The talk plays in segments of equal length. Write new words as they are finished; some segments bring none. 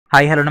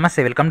Hi hello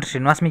నమస్తే welcome to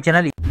శ్రీనివాస్మెక్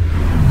channel. ఈ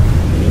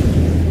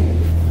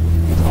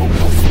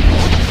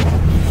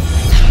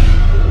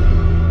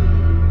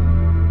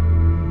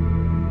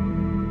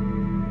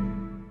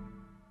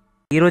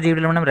రోజు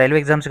వీడియోలో మనం రైల్వే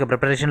ఎగ్జామ్స్ యొక్క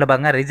ప్రిపరేషన్లో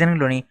భాగంగా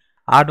రీజనింగ్లోని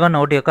ఆర్ట్-1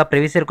 నోట్ యొక్క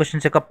ప్రీవియస్ ఇయర్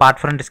క్వశ్చన్స్ యొక్క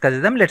పార్ట్ 4 డిస్కస్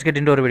చేద్దాం. Let's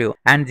get into hour video.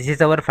 And this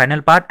is our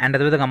final part and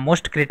అదేవిధంగా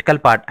మోస్ట్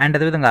క్రిటికల్ పార్ట్ అండ్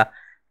అదేవిధంగా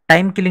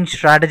టైమ్ కిల్లింగ్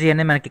స్ట్రాటజీ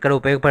అనేది మనకి ఇక్కడ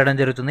ఉపయోగపడడం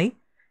జరుగుతుంది.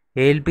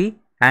 ఏఎల్పి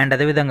అండ్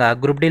అదేవిధంగా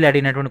గ్రూప్ డీలో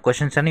అడిగినటువంటి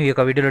క్వశ్చన్స్ అని ఈ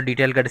యొక్క వీడియోలో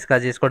డీటెయిల్గా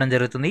డిస్కస్ చేసుకోవడం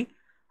జరుగుతుంది.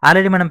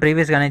 ఆల్రెడీ మనం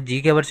ప్రీవియస్గానే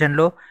జీకే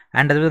వర్షన్లో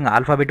అండ్ అదేవిధంగా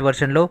ఆల్ఫాబెట్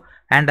వర్షన్లో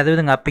అండ్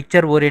అదేవిధంగా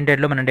పిక్చర్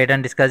ఓరియంటెడ్లో మనం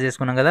డేటాను డిస్కస్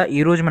చేసుకున్నాం కదా.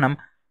 ఈరోజు మనం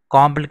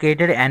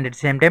complicated and at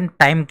same time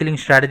time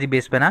killing strategy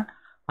base పైన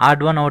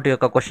ఆర్ట్-1 నోట్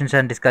యొక్క క్వశ్చన్స్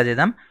అని డిస్కస్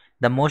చేద్దాం.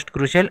 ద మోస్ట్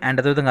క్రూషియల్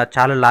అండ్ అదేవిధంగా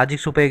చాలా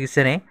లాజిక్స్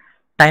ఉపయోగిస్తేనే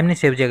టైంని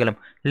సేవ్ చేయగలం,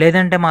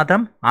 లేదంటే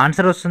మాత్రం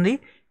ఆన్సర్ వస్తుంది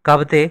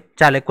కాకపోతే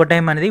చాలా ఎక్కువ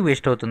టైం అనేది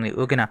వేస్ట్ అవుతుంది.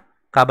 ఓకేనా,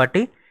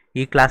 కాబట్టి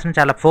ఈ క్లాస్ని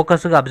చాలా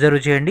ఫోకస్గా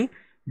అబ్జర్వ్ చేయండి.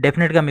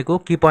 డెఫినెట్గా మీకు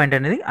కీ పాయింట్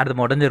అనేది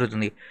అర్థమవడం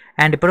జరుగుతుంది.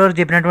 అండ్ ఇప్పటివరకు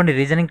చెప్పినటువంటి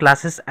రీజనింగ్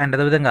క్లాసెస్ అండ్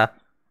అదేవిధంగా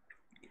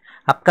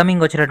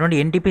అప్కమింగ్ వచ్చినటువంటి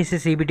ఎన్టీపీసీ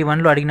CBT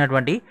 1లో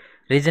అడిగినటువంటి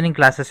రీజనింగ్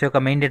క్లాసెస్ యొక్క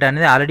మెయిన్ డేటా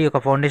అనేది ఆల్రెడీ ఒక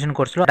ఫౌండేషన్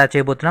కోర్సులో అటాచ్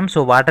చేయబోతున్నాం.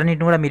 సో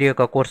వాటన్నిటిని కూడా మీరు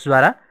యొక్క కోర్సు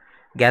ద్వారా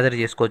గ్యాదర్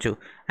చేసుకోవచ్చు.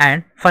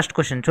 అండ్ ఫస్ట్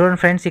క్వశ్చన్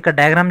చూడండి ఫ్రెండ్స్, ఇక్కడ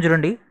డయాగ్రామ్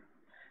చూడండి.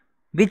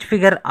 Which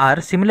figure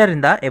are similar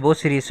in the above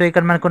series. So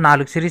ఇక్కడ మనకు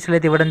 4 సిరీస్లు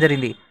అయితే ఇవ్వడం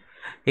జరిగింది.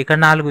 ఇక్కడ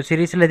 4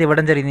 సిరీస్లు అయితే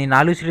ఇవ్వడం జరిగింది.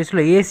 4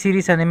 సిరీస్లో ఏ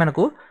సిరీస్ అనేది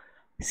మనకు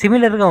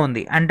సిమిలర్గా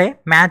ఉంది అంటే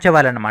మ్యాచ్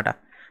అవ్వాలన్నమాట.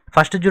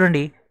 ఫస్ట్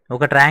చూడండి,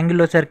 ఒక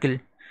ట్రయాంగిల్లో సర్కిల్,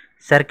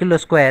 సర్కిల్లో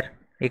స్క్వేర్,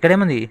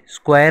 ఇక్కడేముంది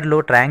స్క్వేర్లో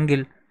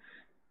ట్రయాంగిల్,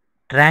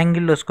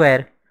 ట్రయాంగిల్లో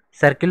స్క్వేర్,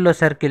 సర్కిల్లో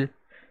సర్కిల్,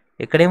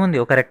 ఇక్కడేముంది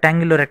ఒక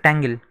రెక్టాంగిల్లో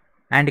rectangle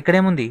and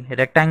ఇక్కడేముంది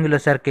రెక్టాంగిల్లో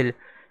circle,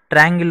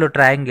 ట్రయాంగిల్లో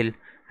triangle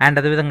and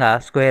అదేవిధంగా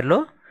స్క్వేర్లో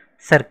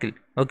సర్కిల్.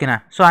 ఓకేనా,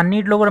 సో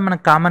అన్నింటిలో కూడా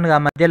మనకు కామన్గా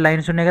మధ్య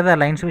లైన్స్ ఉన్నాయి కదా, ఆ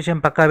లైన్స్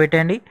విషయం పక్కా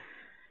పెట్టండి.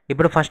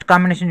 ఇప్పుడు ఫస్ట్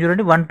కాంబినేషన్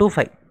చూడండి 1 2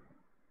 5,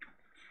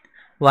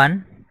 1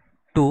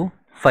 2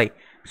 5.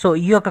 సో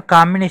ఈ యొక్క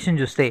కాంబినేషన్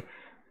చూస్తే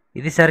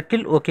ఇది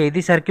సర్కిల్ ఓకే,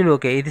 ఇది సర్కిల్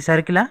ఓకే, ఇది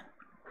సర్కిలా,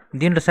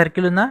 దీంట్లో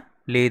సర్కిల్ ఉందా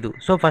లేదు.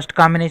 సో ఫస్ట్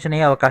కాంబినేషన్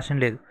అయ్యే అవకాశం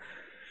లేదు.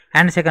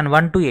 అండ్ సెకండ్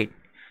 1 2 8,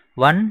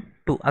 1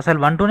 2 అసలు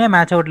 1 2నే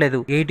మ్యాచ్ అవ్వట్లేదు,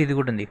 8 ఇది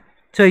కూడా ఉంది.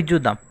 సో ఇది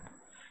చూద్దాం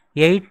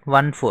 8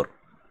 1 4,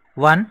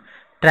 1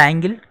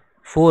 triangle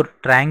 4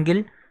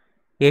 triangle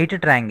 8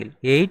 triangle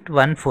 8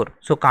 1 4.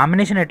 So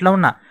combination ఎట్లా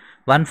ఉన్నా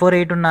 1 4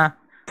 8 ఉన్నా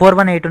 4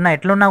 1 8 ఉన్నా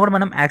ఎట్లా ఉన్నా కూడా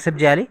మనం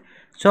యాక్సెప్ట్ చేయాలి.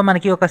 సో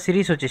మనకి ఒక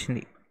సిరీస్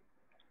వచ్చేసింది.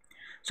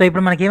 సో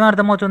ఇప్పుడు మనకి ఏం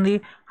అర్థమవుతుంది,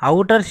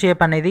 అవుటర్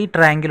షేప్ అనేది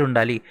ట్రయాంగిల్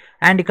ఉండాలి.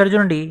 అండ్ ఇక్కడ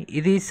చూడండి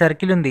ఇది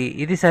సర్కిల్ ఉంది,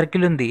 ఇది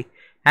సర్కిల్ ఉంది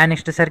అండ్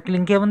నెక్స్ట్ సర్కిల్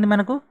ఇంకేముంది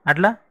మనకు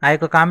అట్లా ఆ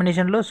యొక్క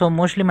కాంబినేషన్లో. సో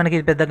మోస్ట్లీ మనకి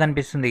ఇది పెద్దగా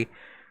కనిపిస్తుంది.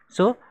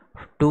 సో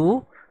 2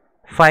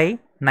 5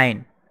 9,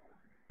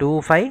 2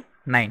 5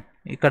 9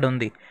 ఇక్కడ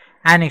ఉంది.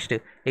 అండ్ నెక్స్ట్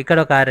ఇక్కడ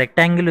ఒక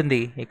రెక్టాంగిల్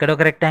ఉంది, ఇక్కడ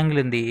ఒక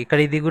రెక్టాంగిల్ ఉంది, ఇక్కడ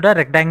ఇది కూడా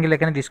రెక్టాంగిల్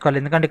లెక్కనే తీసుకోవాలి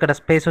ఎందుకంటే ఇక్కడ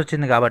స్పేస్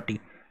వచ్చింది కాబట్టి.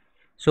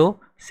 So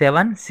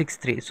 7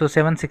 6 3, so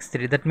 7 6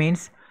 3 that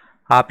means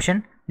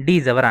option D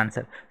is our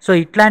answer. So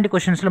ఇట్లాంటి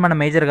క్వశ్చన్స్లో మనం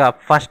మేజర్గా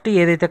ఫస్ట్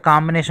ఏదైతే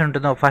కాంబినేషన్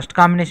ఉంటుందో ఫస్ట్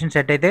కాంబినేషన్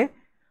సెట్ అయితే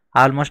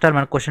ఆల్మోస్ట్ ఆల్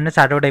మన క్వశ్చన్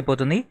సార్ట్ అవుట్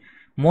అయిపోతుంది.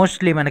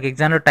 మోస్ట్లీ మనకి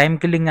ఎగ్జామ్లో టైం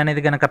కిల్లింగ్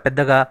అనేది కనుక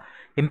పెద్దగా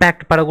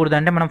ఇంపాక్ట్ పడకూడదు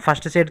అంటే మనం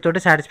ఫస్ట్ సెట్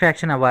తోటి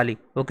సాటిస్ఫాక్షన్ అవ్వాలి.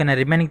 ఓకేనా,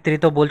 రిమైనింగ్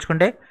 3తో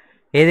పోల్చుకుంటే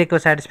ఏది ఎక్కువ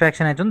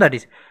సాటిస్ఫాక్షన్ అవుతుందో that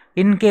is.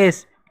 In case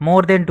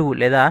more than 2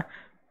 లేదా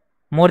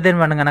మోర్ దెన్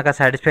 1 కనుక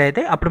సాటిస్ఫై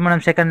అయితే అప్పుడు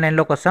మనం సెకండ్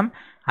లైన్లోకి వస్తాం.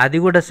 అది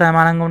కూడా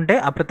సమానంగా ఉంటే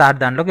అప్పుడు థర్డ్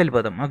దాంట్లోకి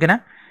వెళ్ళిపోతాం. ఓకేనా,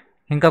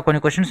 ఇంకా కొన్ని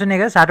క్వశ్చన్స్ ఉన్నాయి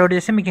కదా, సార్ట్అవుట్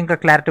చేస్తే మీకు ఇంకా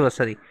క్లారిటీ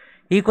వస్తుంది.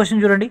 ఈ క్వశ్చన్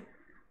చూడండి,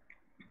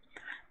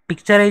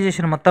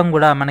 పిక్చరైజేషన్ మొత్తం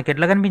కూడా మనకి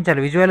ఎట్లా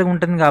కనిపించాలి, విజువల్గా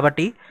ఉంటుంది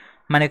కాబట్టి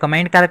మన యొక్క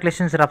mind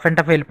calculations rough and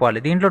tough వెళ్ళిపోవాలి.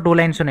 దీంట్లో 2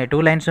 లైన్స్ ఉన్నాయి,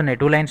 2 లైన్స్ ఉన్నాయి,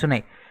 2 లైన్స్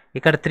ఉన్నాయి,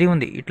 ఇక్కడ 3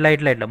 ఉంది, ఇట్లా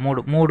ఇట్లా ఇట్లా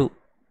 3 3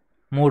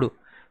 3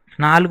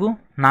 4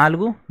 4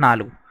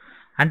 4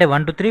 అంటే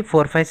 1 2 3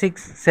 4 5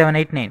 6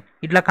 7 8 9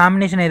 ఇట్లా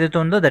కాంబినేషన్ ఏదైతే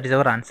ఉందో దట్ ఈస్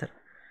అవర్ ఆన్సర్.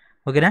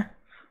 ఓకేనా,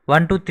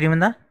 1 2 3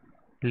 ఉందా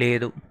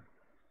లేదు,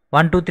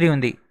 1 2 3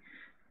 ఉంది,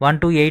 1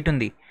 2 8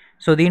 ఉంది.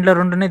 సో దీంట్లో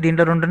 2 ఉన్నాయి,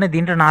 దీంట్లో 2 ఉన్నాయి,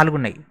 దీంట్లో 4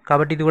 ఉన్నాయి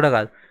కాబట్టి ఇది కూడా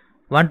కాదు.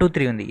 1 2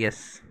 3 ఉంది,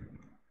 ఎస్.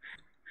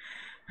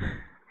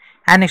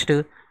 అండ్ నెక్స్ట్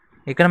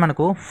ఇక్కడ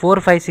మనకు 4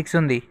 5 6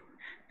 ఉంది.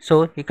 సో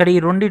ఇక్కడ ఈ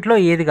రెండిట్లో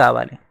ఏది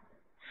కావాలి.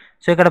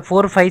 సో ఇక్కడ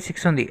 4 5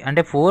 6 ఉంది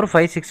అంటే 4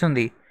 5 6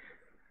 ఉంది,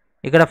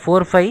 ఇక్కడ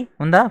 4 5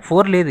 ఉందా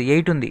 4 లేదు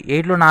 8 ఉంది,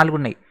 8లో 4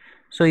 ఉన్నాయి.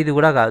 సో ఇది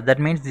కూడా కాదు,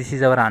 that means this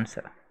is our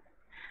answer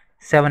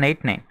 7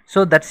 8 9. So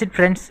that's it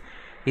friends.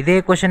 ఇదే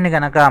క్వశ్చన్ని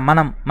కనుక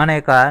మనం మన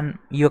యొక్క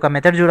ఈ యొక్క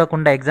మెథడ్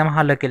చూడకుండా ఎగ్జామ్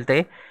హాల్లోకి వెళ్తే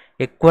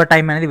ఎక్కువ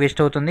టైం అనేది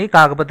వేస్ట్ అవుతుంది.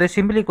 కాకపోతే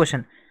సింపుల్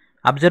క్వశ్చన్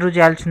అబ్జర్వ్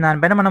చేయాల్సిన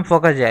దానిపైన మనం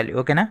ఫోకస్ చేయాలి.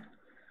 ఓకేనా,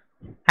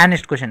 అండ్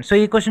నెక్స్ట్ క్వశ్చన్. సో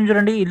ఈ క్వశ్చన్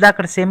చూడండి, ఇలా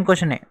అక్కడ సేమ్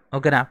క్వశ్చనే.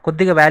 ఓకేనా,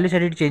 కొద్దిగా వాల్యూస్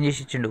ఎడిట్ చేంజ్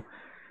చేసి ఇచ్చిండు.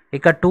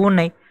 ఇక్కడ 2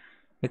 ఉన్నాయి,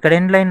 ఇక్కడ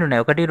ఎన్ని లైన్లు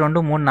ఉన్నాయి 1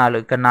 2 3 4,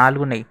 ఇక్కడ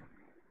 4 ఉన్నాయి,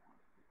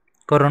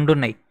 ఇక్కడ 2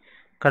 ఉన్నాయి,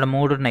 ఇక్కడ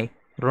 3 ఉన్నాయి,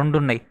 2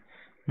 ఉన్నాయి,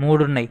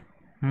 3 ఉన్నాయి,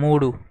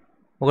 3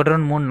 1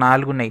 2 3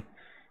 4 ఉన్నాయి,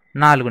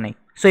 4 ఉన్నాయి.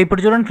 సో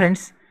ఇప్పుడు చూడండి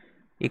ఫ్రెండ్స్,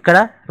 ఇక్కడ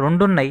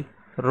 2 ఉన్నాయి,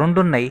 2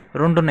 ఉన్నాయి,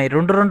 2 ఉన్నాయి,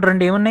 2 2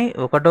 2 ఏమున్నాయి,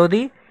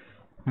 ఒకటోది,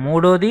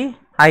 మూడోది,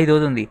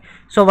 5ోది ఉంది.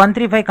 సో 1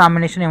 3 5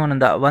 కాంబినేషన్ ఏమైనా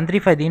ఉందా, 1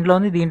 3 5 దీంట్లో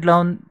ఉంది, దీంట్లో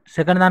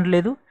సెకండ్ దాంట్లో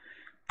లేదు,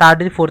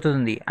 థర్డ్ది 4th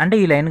ఉంది అంటే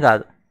ఈ లైన్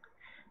కాదు.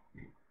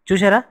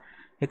 చూసారా,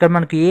 ఇక్కడ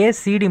మనకు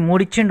ACD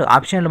 3 ఇచ్చిండు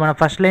ఆప్షన్లు. మనం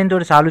ఫస్ట్ లైన్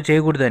తోటి సాల్వ్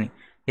చేయకూడదని.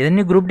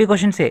 ఇవన్నీ గ్రూప్ డి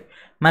క్వశ్చన్సే.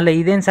 మళ్ళీ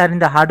ఇదేం సార్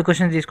ఇంత హార్డ్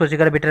క్వశ్చన్స్ తీసుకొచ్చి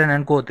ఇక్కడ పెట్టారని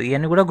అనుకోవద్దు,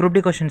 ఇవన్నీ కూడా గ్రూప్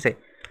డి క్వశ్చన్సే.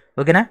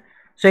 ఓకేనా.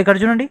 సో ఇక్కడ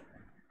చూడండి,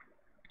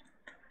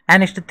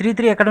 అండ్ నెక్స్ట్ 3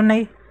 3 ఎక్కడ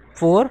ఉన్నాయి,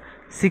 4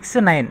 6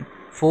 9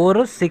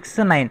 4 6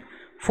 9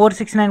 4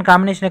 6 9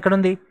 కాంబినేషన్ ఎక్కడ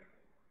ఉంది,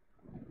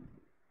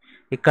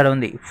 ఇక్కడ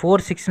ఉంది. 4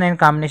 6 9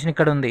 కాంబినేషన్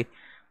ఇక్కడ ఉంది.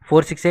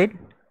 4 6 8.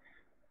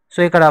 సో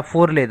ఇక్కడ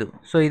 4 లేదు.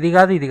 సో ఇది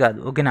కాదు, ఇది కాదు.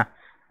 ఓకేనా.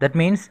 That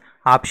means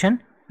option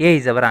A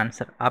is our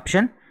answer.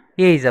 Option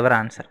A is our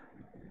answer.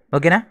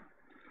 ఓకేనా.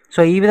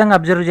 సో ఈ విధంగా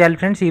అబ్జర్వ్ చేయాలి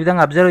ఫ్రెండ్స్. ఈ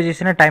విధంగా అబ్జర్వ్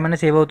చేసిన టైం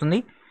అనేది సేవ్ అవుతుంది.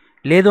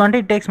 లేదు అంటే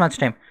it takes much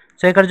time.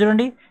 So ఇక్కడ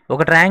చూడండి,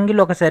 ఒక ట్రయాంగిల్,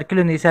 ఒక సర్కిల్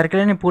ఉంది. ఈ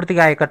సర్కిల్ అని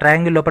పూర్తిగా ఈ యొక్క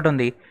ట్రయాంగిల్ లోపల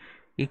ఉంది.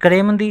 ఇక్కడ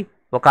ఏముంది,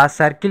 ఒక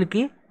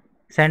సర్కిల్కి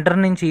సెంటర్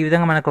నుంచి ఈ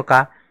విధంగా మనకు ఒక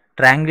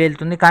ట్రయాంగిల్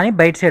వెళ్తుంది, కానీ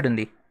బయట సైడ్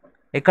ఉంది.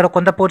 ఇక్కడ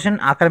కొంత పోర్షన్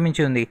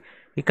ఆక్రమించి ఉంది.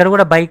 ఇక్కడ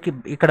కూడా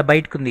ఇక్కడ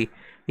బయటకు ఉంది.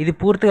 ఇది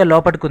పూర్తిగా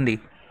లోపలికి ఉంది.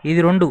 ఇది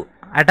రెండు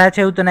అటాచ్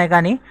అవుతున్నాయి,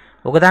 కానీ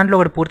ఒక దాంట్లో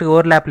ఒకటి పూర్తిగా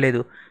ఓవర్లాప్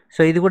లేదు.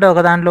 సో ఇది కూడా ఒక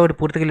దాంట్లో ఒకటి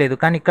పూర్తిగా లేదు,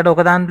 కానీ ఇక్కడ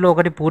ఒక దాంట్లో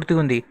ఒకటి పూర్తిగా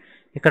ఉంది.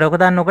 ఇక్కడ ఒక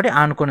దాంట్లో ఒకటి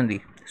ఆనుకొని ఉంది.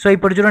 సో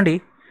ఇప్పుడు చూడండి,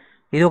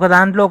 ఇది ఒక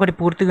దాంట్లో ఒకటి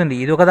పూర్తిగా ఉంది,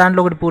 ఇది ఒక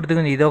దాంట్లో ఒకటి పూర్తిగా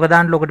ఉంది, ఇది ఒక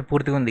దాంట్లో ఒకటి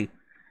పూర్తిగా ఉంది.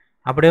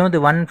 అప్పుడేముంది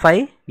 1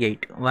 5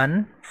 8 1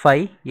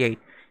 5 8.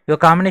 ఈ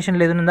కాంబినేషన్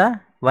లేదుందా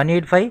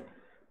 185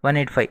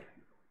 185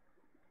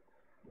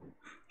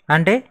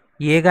 అంటే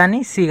ఏ కానీ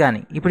సి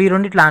కానీ. ఇప్పుడు ఈ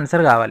రెండిట్లో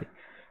ఆన్సర్ కావాలి.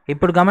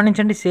 ఇప్పుడు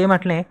గమనించండి, సేమ్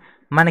అట్లే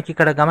మనకి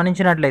ఇక్కడ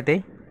గమనించినట్లయితే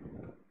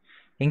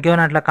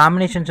ఇంకేమైనా అట్లా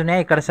కాంబినేషన్స్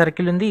ఉన్నాయా, ఇక్కడ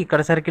సర్కిల్ ఉంది,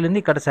 ఇక్కడ సర్కిల్ ఉంది,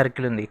 ఇక్కడ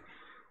సర్కిల్ ఉంది.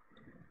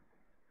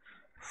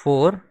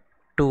 4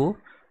 2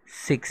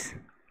 6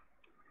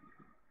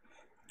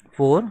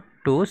 4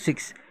 2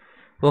 6.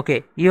 ఓకే,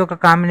 ఈ యొక్క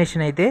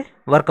కాంబినేషన్ అయితే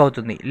వర్క్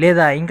అవుతుంది.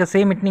 లేదా ఇంకా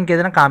సేమ్ ఇట్ని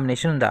ఇంకేదైనా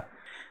కాంబినేషన్ ఉందా.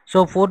 సో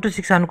 4 to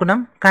 6 అనుకున్నాం,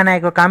 కానీ ఆ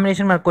యొక్క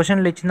కాంబినేషన్ మన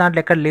క్వశ్చన్లో ఇచ్చిన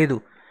దాంట్లో ఎక్కడ లేదు.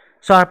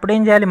 సో అప్పుడు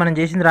ఏం చేయాలి, మనం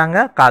చేసింది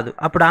రాంగా కాదు.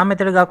 అప్పుడు ఆ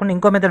మెథడ్ కాకుండా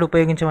ఇంకో మెథడ్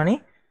ఉపయోగించమని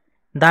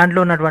దాంట్లో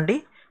ఉన్నటువంటి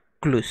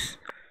క్లూస్.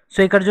 సో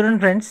ఇక్కడ చూడండి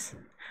ఫ్రెండ్స్,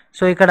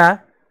 సో ఇక్కడ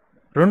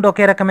రెండు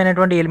ఒకే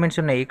రకమైనటువంటి ఎలిమెంట్స్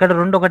ఉన్నాయి. ఇక్కడ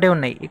రెండు ఒకటే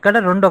ఉన్నాయి, ఇక్కడ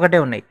రెండు ఒకటే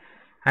ఉన్నాయి.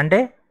 అంటే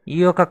ఈ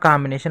యొక్క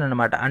కాంబినేషన్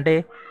అనమాట. అంటే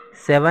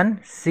 7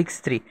 6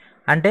 3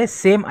 అంటే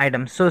సేమ్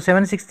ఐటమ్. సో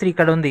 7 6 3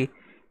 ఇక్కడ ఉంది,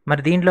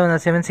 మరి దీంట్లో ఉందా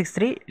 7 6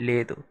 3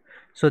 లేదు.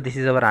 So this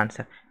is our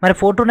answer. మరి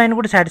 4 to 9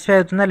 కూడా సాటిస్ఫై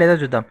అవుతుందా లేదా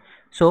చూద్దాం.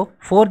 సో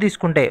 4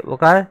 తీసుకుంటే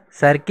ఒక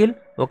సర్కిల్,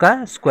 ఒక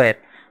స్క్వేర్,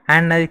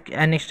 అండ్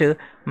నెక్స్ట్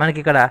మనకి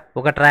ఇక్కడ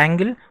ఒక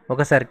ట్రయాంగిల్,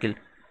 ఒక సర్కిల్.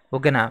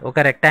 ఓకేనా, ఒక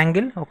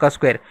రెక్టాంగిల్, ఒక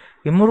స్క్వేర్.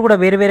 ఈ మూడు కూడా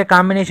వేరే వేరే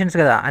కాంబినేషన్స్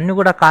కదా, అన్నీ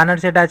కూడా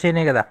కార్నర్స్ అటాచ్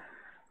అయినాయి కదా.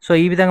 సో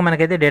ఈ విధంగా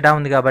మనకైతే డేటా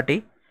ఉంది కాబట్టి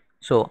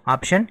so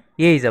option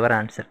A is our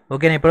answer.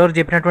 ఓకేనా. ఇప్పటివరకు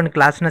చెప్పినటువంటి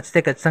క్లాస్ నచ్చితే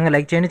ఖచ్చితంగా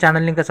లైక్ చేయండి.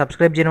 ఛానల్ ఇంకా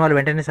సబ్స్క్రైబ్ చేయని వాళ్ళు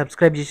వెంటనే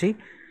సబ్స్క్రైబ్ చేసి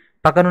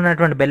పక్కన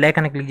ఉన్నటువంటి బెల్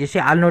ఐకాన్ క్లిక్ చేసి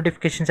ఆల్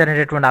నోటిఫికేషన్స్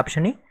అనేటటువంటి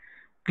ఆప్షన్ని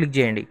క్లిక్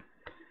చేయండి.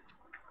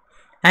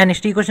 అండ్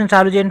నెక్స్ట్ ఈ క్వశ్చన్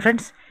సాల్వ్ చేయండి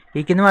ఫ్రెండ్స్.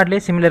 ఈ కింద వాటిలో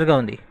సిమిలర్గా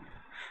ఉంది.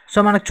 సో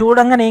మనకు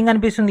చూడంగానే ఏం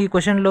కనిపిస్తుంది, ఈ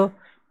క్వశ్చన్లో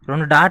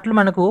రెండు డాట్లు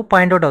మనకు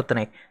పాయింట్అవుట్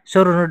అవుతున్నాయి. సో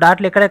రెండు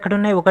డాట్లు ఎక్కడెక్కడ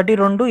ఉన్నాయి, 1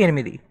 2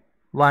 8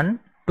 1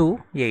 2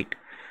 8.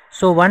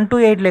 సో 1 to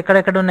 8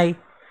 ఎక్కడెక్కడ ఉన్నాయి,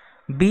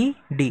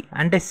 BD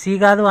అంటే సి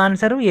కాదు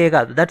ఆన్సరు, ఏ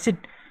కాదు. That's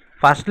it.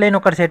 ఫస్ట్ లైన్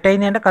ఒకటి సెట్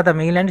అయింది అంటే కథ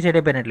మిగిలిన సెట్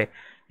అయిపోయినట్లే.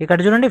 ఇక్కడ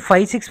చూడండి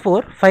 5 6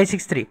 4 5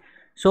 6 3.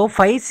 సో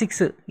 5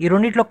 6 ఈ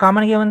రెండిట్లో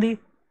కామన్గా ఏముంది,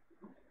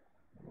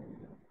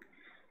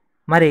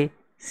 మరి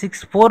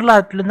 6 4లో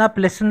అట్లుందా,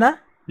 ప్లస్ ఉందా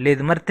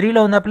లేదు, మరి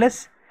 3లో ఉందా ప్లస్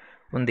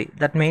ఉంది.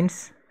 That means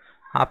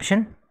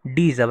option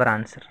D is our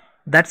answer.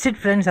 That's it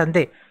friends,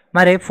 అంతే.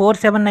 మరి 4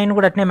 7 9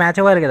 కూడా అట్నే మ్యాచ్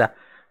అవ్వాలి కదా.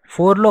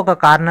 4లో ఒక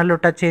కార్నర్లో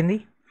టచ్ అయింది,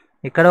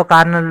 ఇక్కడ ఒక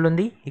కార్నర్లో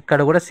ఉంది, ఇక్కడ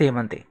కూడా సేమ్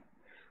అంతే.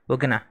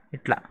 ఓకేనా,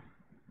 ఇట్లా.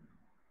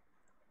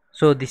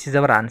 So this is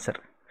our answer.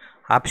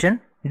 Option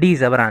D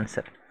is our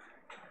answer.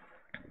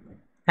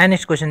 And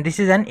next question, this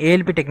is an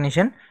ALP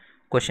technician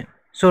question.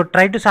 So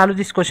try to solve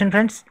this question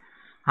friends.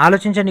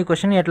 ఆలోచించండి, ఈ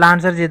క్వశ్చన్ ఎట్లా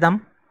ఆన్సర్ చేద్దాం,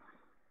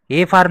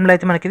 ఏ ఫార్ములా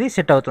అయితే మనకి ఇది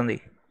సెట్ అవుతుంది.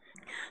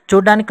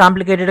 చూడడానికి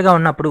కాంప్లికేటెడ్గా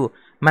ఉన్నప్పుడు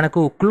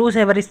మనకు క్లూస్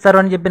ఎవరిస్తారు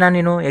అని చెప్పినా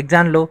నేను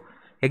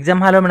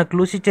ఎగ్జామ్ హాల్లో మనకు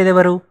క్లూస్ ఇచ్చేది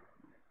ఎవరు,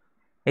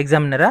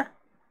 ఎగ్జామినరా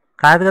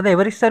కాదు కదా.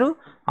 ఎవరిస్తారు,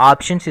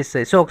 ఆప్షన్స్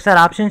ఇస్తాయి. సో ఒకసారి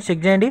ఆప్షన్స్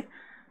చెక్ చేయండి.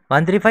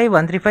 135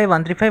 135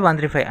 135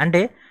 135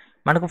 అంటే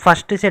మనకు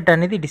ఫస్ట్ సెట్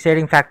అనేది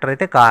డిసైడింగ్ ఫ్యాక్టర్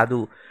అయితే కాదు,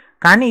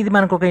 కానీ ఇది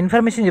మనకు ఒక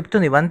ఇన్ఫర్మేషన్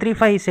చెప్తుంది.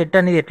 135 సెట్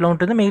అనేది ఎట్లా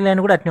ఉంటుందో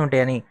మిగిలిన కూడా అట్నే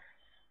ఉంటాయని.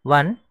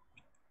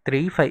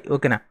 135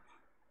 ఓకేనా.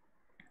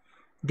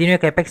 దీని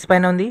యొక్క ఎపెక్స్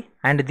పైన ఉంది,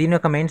 అండ్ దీని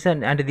యొక్క మెయిన్స్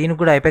అంటే దీనికి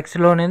కూడా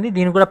ఎపెక్స్లోనే ఉంది,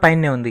 దీనికి కూడా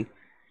పైనే ఉంది.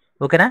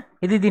 ఓకేనా,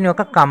 ఇది దీని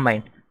యొక్క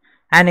కంబైన్.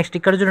 అండ్ నెక్స్ట్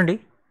ఇక్కడ చూడండి,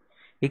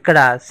 ఇక్కడ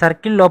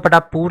సర్కిల్ లోపల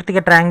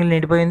పూర్తిగా ట్రయాంగిల్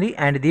నిండిపోయింది,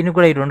 అండ్ దీనికి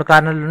కూడా ఈ రెండు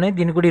కార్నర్లు ఉన్నాయి,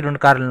 దీనికి కూడా ఈ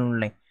రెండు కార్నర్లు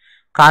ఉన్నాయి,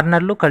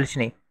 కార్నర్లు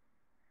కలిసినాయి.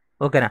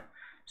 ఓకేనా.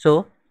 సో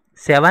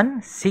 7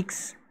 6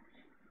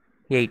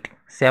 8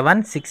 7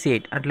 6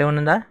 8 అట్లే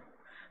ఉందా,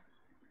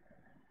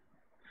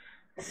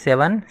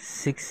 7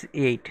 6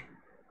 8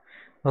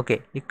 ఓకే,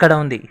 ఇక్కడ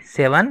ఉంది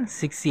 7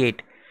 6 8.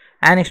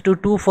 అండ్ నెక్స్ట్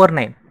 2 4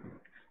 9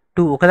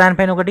 2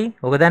 ఒకదానిపైన ఒకటి,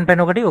 ఒకదానిపైన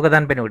ఒకటి,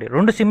 ఒకదానిపైన ఒకటి,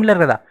 రెండు సిమిలర్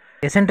కదా.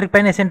 ఎసెంట్రిక్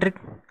పైన ఎసెంట్రిక్,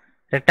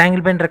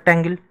 రెక్టాంగిల్ పైన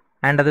రెక్టాంగిల్,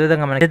 అండ్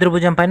అదేవిధంగా మన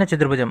చతుర్భుజం పైన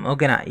చతుర్భుజం.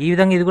 ఓకేనా, ఈ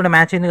విధంగా ఇది కూడా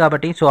మ్యాచ్ అయింది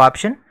కాబట్టి so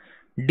option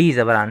D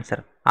is our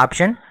answer.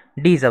 Option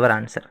D is our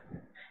answer.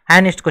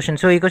 And next question.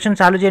 So ఈ క్వశ్చన్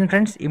సాల్వ్ చేయండి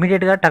ఫ్రెండ్స్,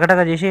 ఇమీడియట్గా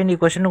టకటగా చేసేయండి ఈ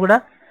క్వశ్చన్ కూడా,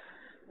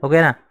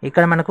 ఓకేనా.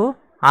 ఇక్కడ మనకు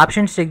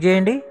ఆప్షన్స్ చెక్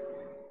చేయండి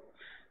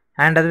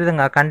అండ్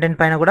అదేవిధంగా కంటెంట్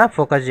పైన కూడా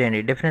ఫోకస్ చేయండి,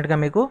 డెఫినెట్గా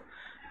మీకు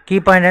కీ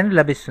పాయింట్ అనేది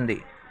లభిస్తుంది.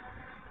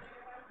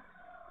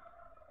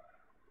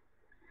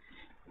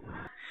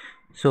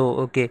 సో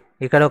ఓకే,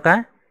 ఇక్కడ ఒక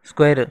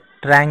square,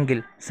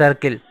 triangle,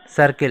 circle,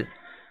 circle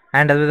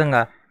and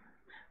అదేవిధంగా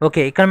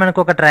ఓకే ఇక్కడ మనకు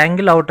ఒక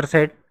triangle outer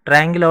side,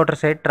 triangle outer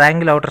side,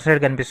 triangle outer side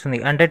కనిపిస్తుంది.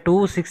 అంటే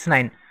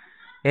 269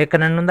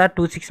 ఎక్కడన్నా ఉందా?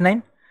 269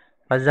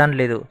 ఫస్ట్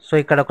లేదు. సో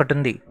ఇక్కడ ఒకటి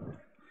ఉంది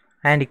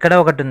అండ్ ఇక్కడ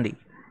ఒకటి ఉంది.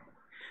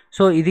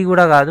 సో ఇది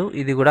కూడా కాదు,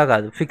 ఇది కూడా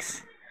కాదు, ఫిక్స్.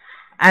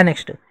 అండ్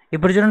నెక్స్ట్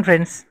ఇప్పుడు చూడండి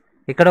ఫ్రెండ్స్,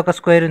 ఇక్కడ ఒక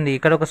స్క్వేర్ ఉంది,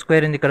 ఇక్కడ ఒక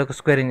స్క్వేర్ ఉంది, ఇక్కడ ఒక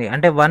స్క్వేర్ ఉంది.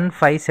 అంటే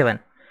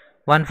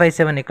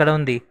 157 ఇక్కడ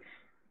ఉంది,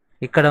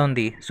 ఇక్కడ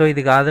ఉంది. సో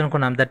ఇది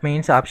కాదనుకున్నాం, that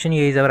means option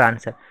A is our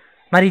answer.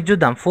 మరి ఇది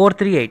చూద్దాం,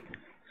 438.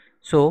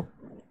 సో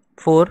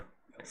 4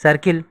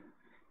 సర్కిల్,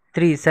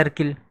 3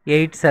 సర్కిల్,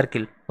 8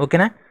 సర్కిల్,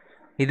 ఓకేనా.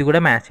 ఇది కూడా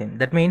మ్యాచ్ అయింది,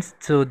 that means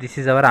so this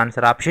is our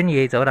answer, option A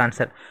is our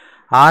answer.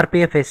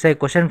 RPF SI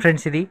question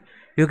friends ఇది.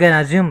 You can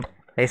assume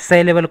SI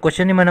level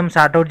క్వశ్చన్ని మనం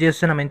సార్ట్అవుట్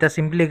చేస్తున్నాం ఎంత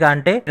సింప్లీగా,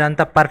 అంటే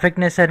అంత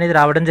పర్ఫెక్ట్నెస్ అనేది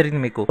రావడం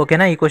జరిగింది మీకు,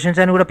 ఓకేనా. ఈ క్వశ్చన్స్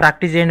అని కూడా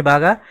ప్రాక్టీస్ చేయండి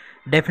బాగా,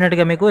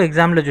 డెఫినెట్గా మీకు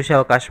ఎగ్జామ్లో చూసే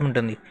అవకాశం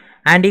ఉంటుంది.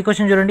 అండ్ ఈ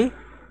క్వశ్చన్ చూడండి,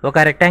 ఒక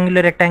rectangle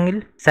rectangle,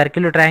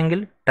 circle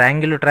triangle,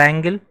 triangle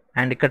triangle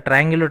and ఇక్కడ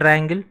ట్రయాంగిల్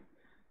ట్రయాంగిల్,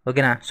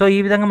 ఓకేనా. సో ఈ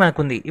విధంగా మనకు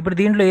ఉంది. ఇప్పుడు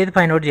దీంట్లో ఏది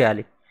ఫైండ్ అవుట్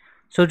చేయాలి?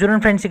 సో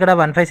చూడండి ఫ్రెండ్స్, ఇక్కడ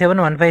 157,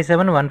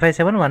 157,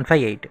 157,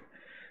 158.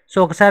 సో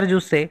ఒకసారి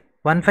చూస్తే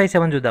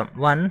 157 చూద్దాం,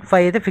 15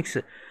 అయితే ఫిక్స్.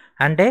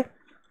 అంటే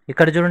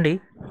ఇక్కడ చూడండి,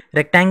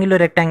 రెక్టాంగిల్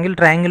రెక్టాంగిల్,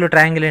 ట్రయాంగిల్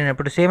ట్రయాంగిల్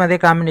అయినప్పుడు సేమ్ అదే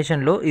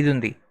కాంబినేషన్లో ఇది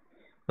ఉంది,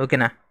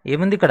 ఓకేనా.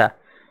 ఏముంది ఇక్కడ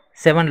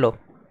 7లో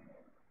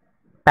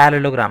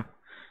parallelogram.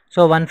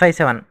 So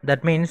 157,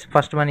 that means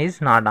first one is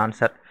not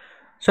answer.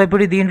 So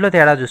ఇప్పుడు దీంట్లో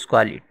తేడా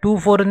చూసుకోవాలి,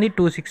 24 ఉంది,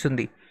 26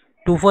 ఉంది,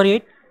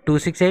 248,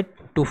 268,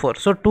 24.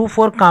 సో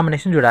 24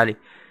 కాంబినేషన్ చూడాలి.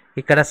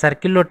 ఇక్కడ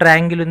సర్కిల్లో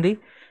ట్రయాంగిల్ ఉంది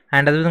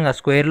అండ్ అదేవిధంగా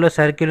స్క్వేర్లో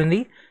సర్కిల్ ఉంది.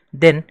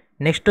 దెన్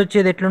నెక్స్ట్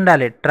వచ్చేది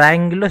ఎట్లుండాలి,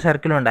 ట్రయాంగిల్లో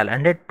సర్కిల్ ఉండాలి,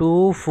 అంటే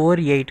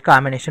 248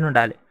 కాంబినేషన్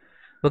ఉండాలి,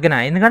 ఓకేనా.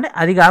 ఎందుకంటే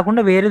అది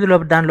కాకుండా వేరేది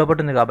దాని లోపల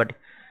ఉంది కాబట్టి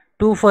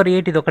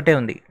 248 ఇది ఒకటే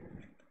ఉంది,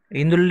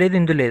 ఇందులో లేదు,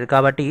 ఇందులో లేదు,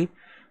 కాబట్టి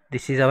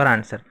this is our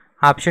answer,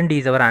 option D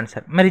is our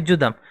answer. మరి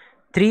చూద్దాం,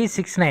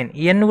 369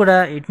 ఇవన్నీ కూడా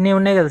ఇట్నే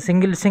ఉన్నాయి కదా,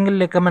 సింగిల్ సింగిల్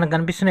లెక్క మనకు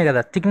కనిపిస్తున్నాయి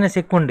కదా, థిక్నెస్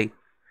ఎక్కువ ఉంది.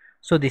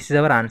 So this is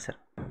our answer,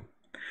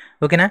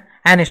 ఓకేనా.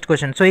 And next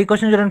question. సో ఈ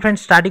క్వశ్చన్ చూడండి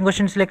ఫ్రెండ్స్, స్టార్టింగ్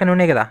క్వశ్చన్స్ లెక్కనే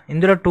ఉన్నాయి కదా,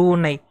 ఇందులో 2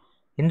 ఉన్నాయి,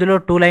 ఇందులో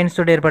 2 లైన్స్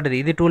తోటి ఏర్పడ్డది,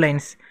 ఇది 2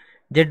 లైన్స్,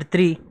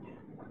 Z3,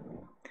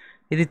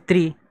 ఇది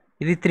 3,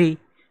 ఇది 3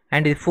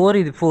 అండ్ ఇది 4,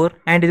 ఇది 4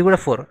 అండ్ ఇది కూడా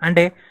 4.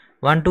 అంటే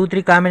 1 2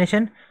 3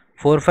 కాంబినేషన్,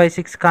 4 5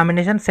 6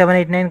 కాంబినేషన్, 7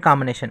 8 9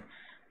 కాంబినేషన్.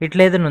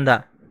 ఇట్లా ఏదైనా ఉందా?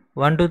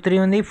 1 2 3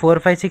 ఉంది, 4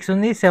 5 6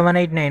 ఉంది, 7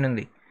 8 9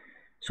 ఉంది.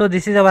 So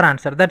this is our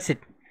answer, that's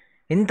it.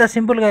 ఇంత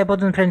సింపుల్గా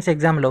అయిపోతుంది ఫ్రెండ్స్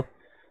ఎగ్జామ్లో,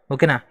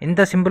 ఓకేనా.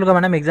 ఇంత సింపుల్గా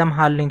మనం ఎగ్జామ్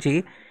హాల్ నుంచి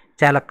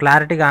చాలా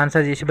క్లారిటీగా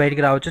ఆన్సర్ చేసి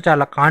బయటికి రావచ్చు,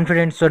 చాలా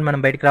కాన్ఫిడెన్స్ తోటి మనం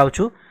బయటికి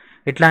రావచ్చు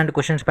ఇట్లాంటి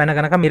క్వశ్చన్స్ పైన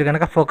కనుక మీరు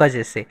కనుక ఫోకస్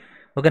చేస్తే,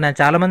 ఓకేనా.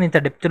 చాలామంది ఇంత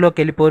డెప్త్లోకి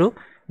వెళ్ళిపోరు,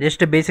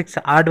 just basics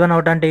odd one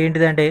out అంటే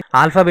ఏంటిదంటే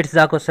ఆల్ఫాబెట్స్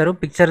దాకా వస్తారు,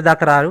 పిక్చర్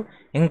దాకా రారు.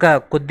 ఇంకా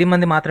కొద్ది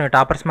మంది మాత్రమే,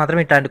 టాపర్స్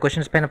మాత్రమే ఇట్లాంటి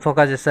క్వశ్చన్స్ పైన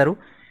ఫోకస్ చేస్తారు.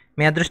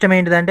 మీ అదృష్టం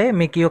ఏంటిదంటే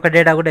మీకు ఈ యొక్క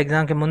డేటా కూడా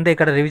ఎగ్జామ్కి ముందే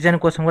ఇక్కడ రివిజన్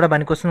కోసం కూడా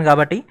పనికొస్తుంది,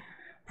 కాబట్టి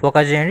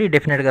ఫోకస్ చేయండి,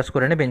 డెఫినెట్గా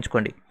స్కోర్ అనేది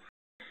పెంచుకోండి.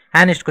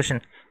 And next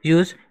question,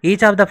 use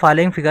each of the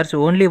following figures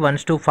only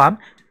once to form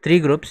 3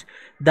 groups,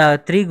 the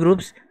 3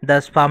 groups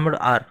thus formed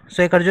are. So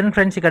ఇక్కడ చూడండి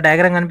ఫ్రెండ్స్, ఇక్కడ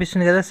డయాగ్రామ్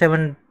కనిపిస్తుంది కదా,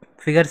 7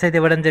 ఫిగర్స్ అయితే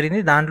ఇవ్వడం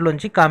జరిగింది,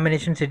 దాంట్లోంచి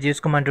కాంబినేషన్ సెట్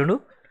చేసుకోమంటుండు.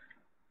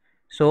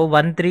 సో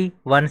 1 3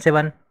 1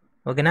 7,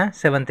 ఓకేనా,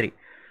 7 3.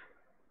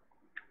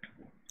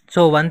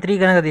 సో 1 3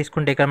 కనుక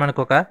తీసుకుంటే ఇక్కడ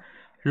మనకు ఒక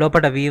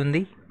లోపల వి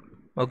ఉంది,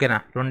 ఓకేనా,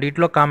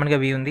 రెండిట్లో కామన్గా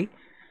వి ఉంది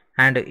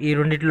అండ్ ఈ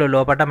రెండిట్లో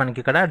లోపల మనకి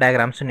ఇక్కడ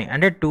డయాగ్రామ్స్ ఉన్నాయి.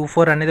 అంటే 2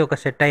 4 అనేది ఒక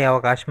సెట్ అయ్యే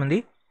అవకాశం ఉంది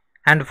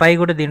అండ్ 5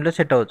 కూడా దీంట్లో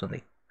సెట్ అవుతుంది,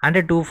 అంటే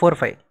 2 4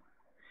 5.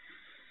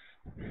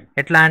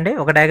 ఎట్లా అంటే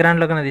ఒక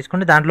డయాగ్రామ్లో కనుక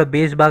తీసుకుంటే దాంట్లో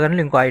బేస్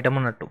భాగంలో ఇంకో ఐటమ్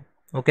ఉన్నట్టు,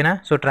 ఓకేనా.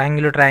 సో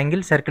ట్రయాంగిల్లో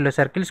ట్రయాంగిల్, సర్కిల్లో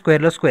సర్కిల్,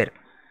 స్క్వేర్లో స్క్వేర్.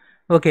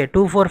 ఓకే,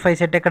 2 4 5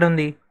 సెట్ ఎక్కడ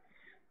ఉంది?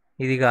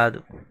 ఇది కాదు,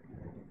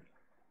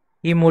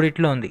 ఈ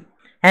మూడిట్లో ఉంది.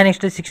 అండ్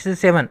నెక్స్ట్ 6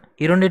 7,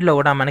 ఈ రెండిట్లో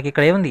కూడా మనకి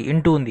ఇక్కడ ఏముంది,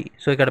 ఇంటూ ఉంది.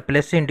 సో ఇక్కడ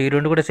ప్లస్ ఇంటూ, ఈ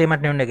రెండు కూడా సేమ్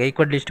అట్నే ఉన్నాయి,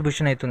 ఈక్వల్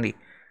డిస్ట్రిబ్యూషన్ అవుతుంది,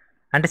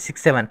 అంటే 6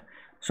 7.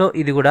 సో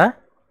ఇది కూడా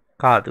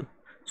కాదు.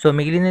 సో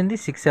మిగిలింది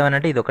 6 7,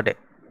 అంటే ఇది ఒకటే.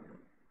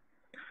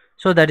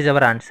 So that is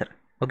our answer,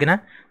 ఓకేనా.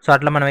 సో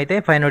అట్లా మనం అయితే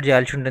ఫైండ్ అవుట్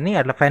చేయాల్సి ఉంటుంది,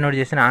 అట్లా ఫైండ్ అవుట్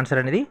చేసిన ఆన్సర్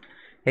అనేది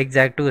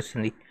ఎగ్జాక్ట్గా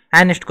వస్తుంది.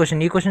 అండ్ నెక్స్ట్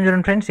క్వశ్చన్, ఈ క్వశ్చన్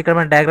చూడండి ఫ్రెండ్స్, ఇక్కడ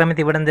మన డయాగ్రామ్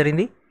అయితే ఇవ్వడం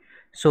జరిగింది.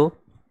 సో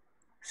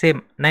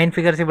సేమ్ 9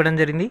 ఫిగర్స్ ఇవ్వడం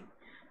జరిగింది,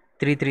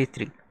 3 3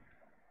 3,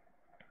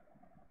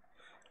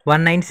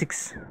 1 9 6,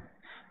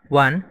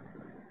 1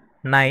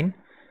 9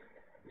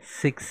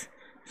 6.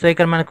 సో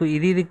ఇక్కడ మనకు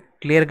ఇది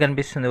క్లియర్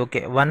కనిపిస్తుంది,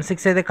 ఓకే. 1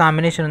 6 అయితే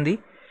కాంబినేషన్ ఉంది,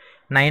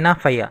 9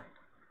 5.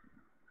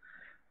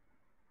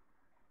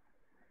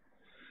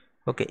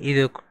 ఓకే,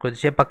 ఇది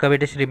కొద్దిసేపు పక్క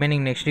పెట్టేసి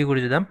రిమైనింగ్ నెక్స్ట్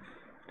కూడా చూద్దాం.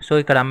 సో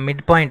ఇక్కడ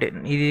మిడ్ పాయింట్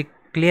ఇది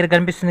క్లియర్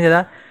కనిపిస్తుంది కదా,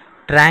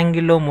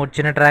 ట్రయాంగిల్లో 3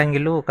 చిన్న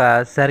ట్రయాంగిల్, ఒక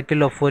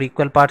సర్కిల్లో 4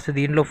 ఈక్వల్ పార్ట్స్,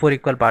 దీంట్లో 4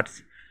 ఈక్వల్ పార్ట్స్,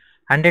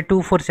 అంటే 2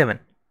 4 7.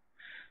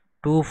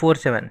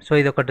 247. సో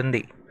ఇది ఒకటి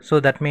ఉంది. So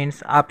that means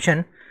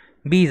option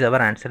B is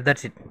our answer.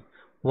 That's it.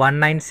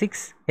 196.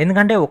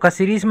 ఎందుకంటే ఒక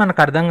సిరీస్ మనకు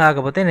అర్థం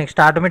కాకపోతే నెక్స్ట్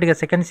ఆటోమేటిక్గా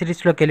సెకండ్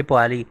సిరీస్లోకి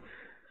వెళ్ళిపోవాలి.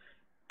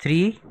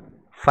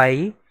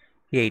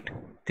 358.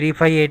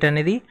 358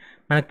 అనేది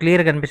మనకు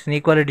క్లియర్గా కనిపిస్తుంది.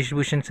 ఈక్వల్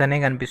డిస్ట్రిబ్యూషన్స్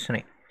అనేవి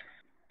కనిపిస్తున్నాయి.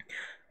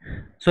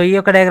 సో ఈ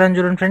యొక్క డయాగ్రామ్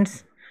చూడండి ఫ్రెండ్స్,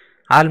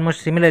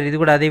 ఆల్మోస్ట్ సిమిలర్. ఇది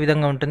కూడా అదే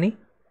విధంగా ఉంటుంది.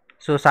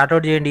 సో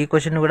సార్ట్అవుట్ చేయండి ఈ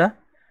క్వశ్చన్ కూడా.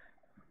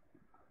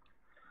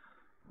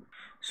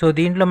 సో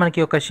దీంట్లో మనకి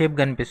ఒక షేప్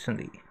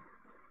కనిపిస్తుంది.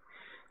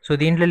 సో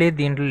దీంట్లో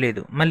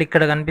లేదు. మళ్ళీ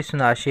ఇక్కడ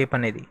కనిపిస్తుంది ఆ షేప్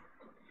అనేది.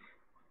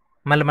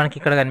 మళ్ళీ మనకి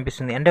ఇక్కడ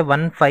కనిపిస్తుంది అంటే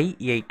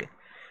 158.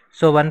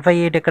 సో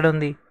 158 ఎక్కడ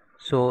ఉంది?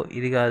 సో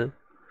ఇది కాదు.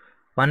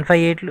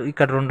 158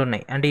 ఇక్కడ 2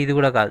 ఉన్నాయి అంటే ఇది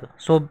కూడా కాదు.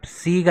 సో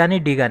సి కానీ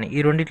డి కానీ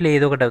ఈ రెండిట్లో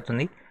ఏదో ఒకటి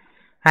అవుతుంది.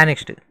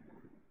 నెక్స్ట్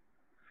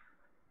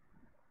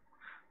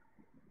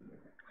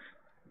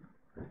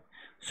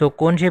సో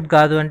కోన్ షేప్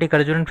కాదు అంటే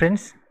ఇక్కడ చూడండి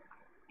ఫ్రెండ్స్,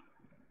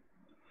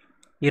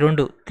 ఈ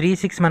రెండు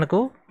 36 మనకు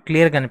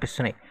క్లియర్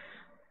కనిపిస్తున్నాయి.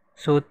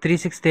 సో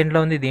 36 దేంట్లో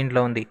ఉంది?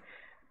 దీంట్లో ఉంది.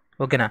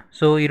 ఓకేనా?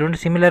 సో ఈ రెండు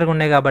సిమిలర్గా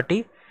ఉన్నాయి కాబట్టి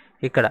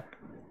ఇక్కడ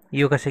ఈ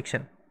యొక్క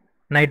section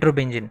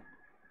nitrobenzene.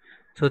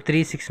 So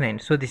 369.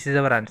 So this is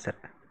our answer.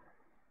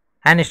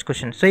 Next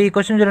question. So ఈ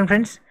క్వశ్చన్ చూడండి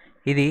ఫ్రెండ్స్,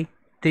 ఇది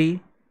 3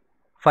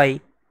 5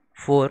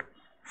 4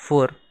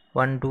 4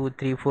 1 2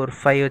 3 4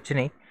 5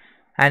 వచ్చినాయి.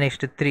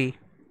 నెక్స్ట్ 3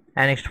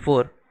 నెక్స్ట్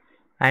 4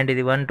 అండ్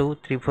ఇది 1 2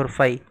 3 4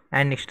 5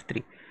 అండ్ నెక్స్ట్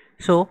 3.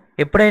 సో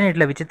ఎప్పుడైనా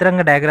ఇట్లా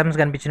విచిత్రంగా డయాగ్రామ్స్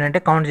కనిపించినంటే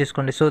కౌంట్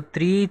చేసుకోండి. సో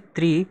 3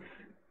 3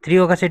 3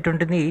 ఒక సెట్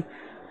ఉంటుంది,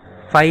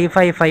 5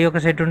 5 5 ఒక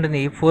సెట్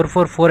ఉంటుంది, 4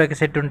 4 4 ఒక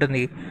సెట్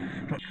ఉంటుంది.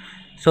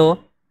 సో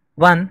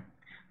 1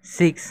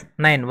 6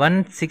 9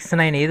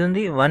 169 ఏది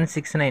ఉంది?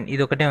 169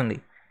 ఇది ఒకటే ఉంది.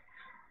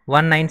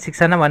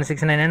 196 అన్న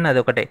 169 అన్న అది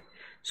ఒకటే.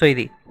 సో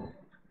ఇది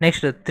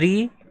నెక్స్ట్ 3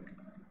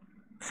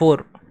 4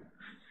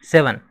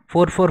 7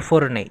 4 4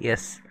 4 ఉన్నాయి.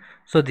 Yes.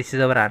 So this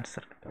is our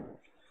answer.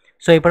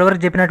 So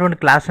ఇప్పటివరకు చెప్పినటువంటి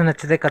క్లాస్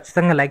నచ్చితే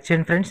ఖచ్చితంగా లైక్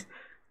చేయండి ఫ్రెండ్స్.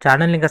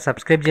 ఛానల్ని ఇంకా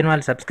సబ్స్క్రైబ్ చేయని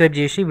వాళ్ళు సబ్స్క్రైబ్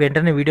చేసి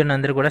వెంటనే వీడియోని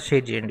అందరూ కూడా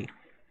షేర్ చేయండి.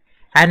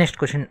 Next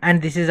question, and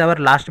this is our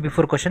last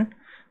before question.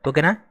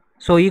 ఓకేనా?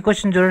 సో ఈ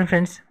క్వశ్చన్ చూడండి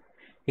ఫ్రెండ్స్,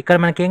 ఇక్కడ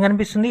మనకి ఏం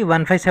కనిపిస్తుంది?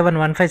 157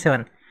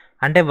 157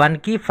 అంటే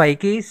 1కి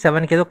 5కి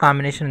 7కి ఏదో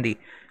కాంబినేషన్ ఉంది.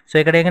 సో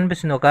ఇక్కడ ఏం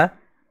కనిపిస్తుంది? ఒక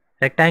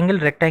rectangle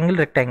rectangle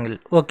rectangle.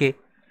 Okay.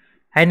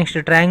 Next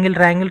triangle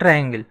triangle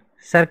triangle,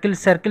 circle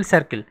circle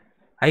circle.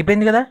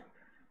 అయిపోయింది కదా?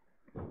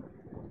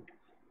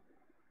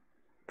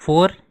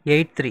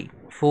 483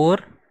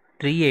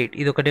 438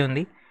 ఇది ఒకటే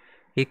ఉంది.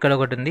 ఇక్కడ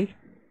ఒకటి ఉంది,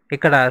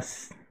 ఇక్కడ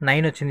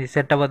 9 వచ్చింది,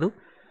 సెట్ అవ్వదు.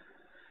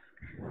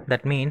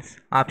 That means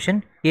option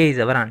A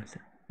is our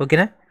answer.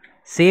 ఓకేనా?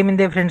 సేమ్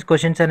ఇందే ఫ్రెండ్స్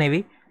క్వశ్చన్స్ అనేవి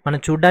మనం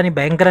చూడడానికి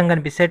భయంకరంగా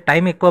కనిపిస్తే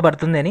టైం ఎక్కువ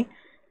పడుతుంది అని,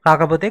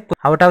 కాకపోతే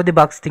out of the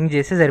box think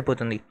చేస్తే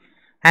సరిపోతుంది.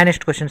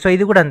 Next question. సో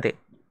ఇది కూడా అంతే.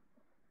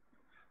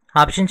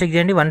 ఆప్షన్ చెక్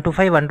చేయండి.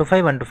 125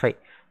 125 125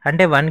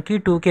 అంటే 1కి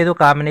 2కి ఏదో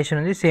కాంబినేషన్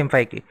ఉంది, సేమ్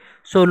 5కి.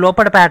 సో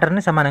లోపల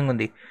ప్యాటర్న్ సమానంగా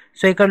ఉంది.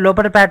 సో ఇక్కడ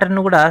లోపల ప్యాటర్న్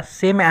కూడా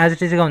సేమ్ యాజ్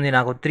ఇట్ ఈస్గా ఉంది.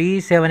 నాకు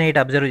 378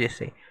 అబ్జర్వ్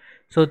చేస్తాయి.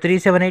 సో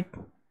 378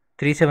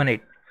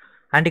 378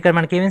 అంటే ఇక్కడ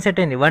మనకి ఏమేమి సెట్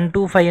అయింది?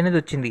 125 అనేది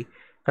వచ్చింది,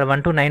 ఇక్కడ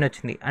 129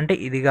 వచ్చింది అంటే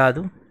ఇది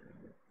కాదు.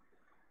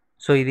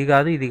 సో ఇది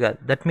కాదు, ఇది కాదు.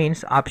 That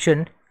means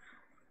option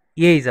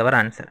A is our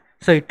answer.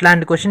 So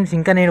ఇట్లాంటి క్వశ్చన్స్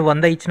ఇంకా నేను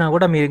 100 ఇచ్చినా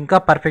కూడా మీరు ఇంకా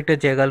పర్ఫెక్ట్గా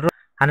చేయగలరు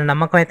అన్న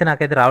నమ్మకం అయితే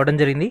నాకైతే రావడం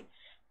జరిగింది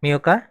మీ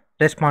యొక్క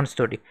రెస్పాన్స్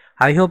తోటి.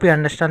 I hope you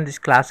understand this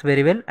class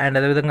very well. And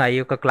అదేవిధంగా ఈ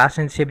యొక్క క్లాస్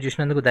ఎంతసేపు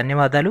చూసినందుకు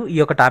ధన్యవాదాలు. ఈ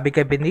యొక్క టాపిక్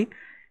అయిపోయింది.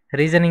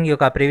 రీజనింగ్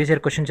యొక్క ప్రీవియస్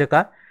ఇయర్ క్వశ్చన్స్ యొక్క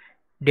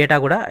డేటా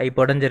కూడా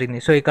అయిపోవడం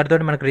జరిగింది. సో ఇక్కడతో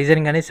మనకు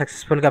రీజనింగ్ అనేది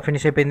సక్సెస్ఫుల్గా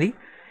ఫినిష్ అయిపోయింది.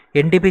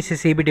 ఎన్టీపీసీ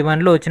CBT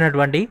 1లో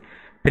వచ్చినటువంటి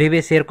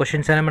ప్రీవియస్ ఇయర్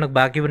క్వశ్చన్స్ అనేవి మనకు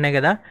బాకీ ఉన్నాయి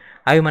కదా,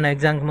 అవి మన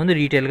ఎగ్జామ్కి ముందు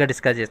డీటెయిల్గా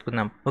డిస్కస్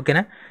చేసుకుందాం.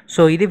 ఓకేనా?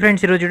 సో ఇది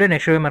ఫ్రెండ్స్ ఈరోజు వీడియో.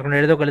 నెక్స్ట్ వీడియో మనకు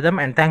ఏదో కలుద్దాం.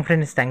 And thank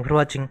for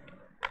watching.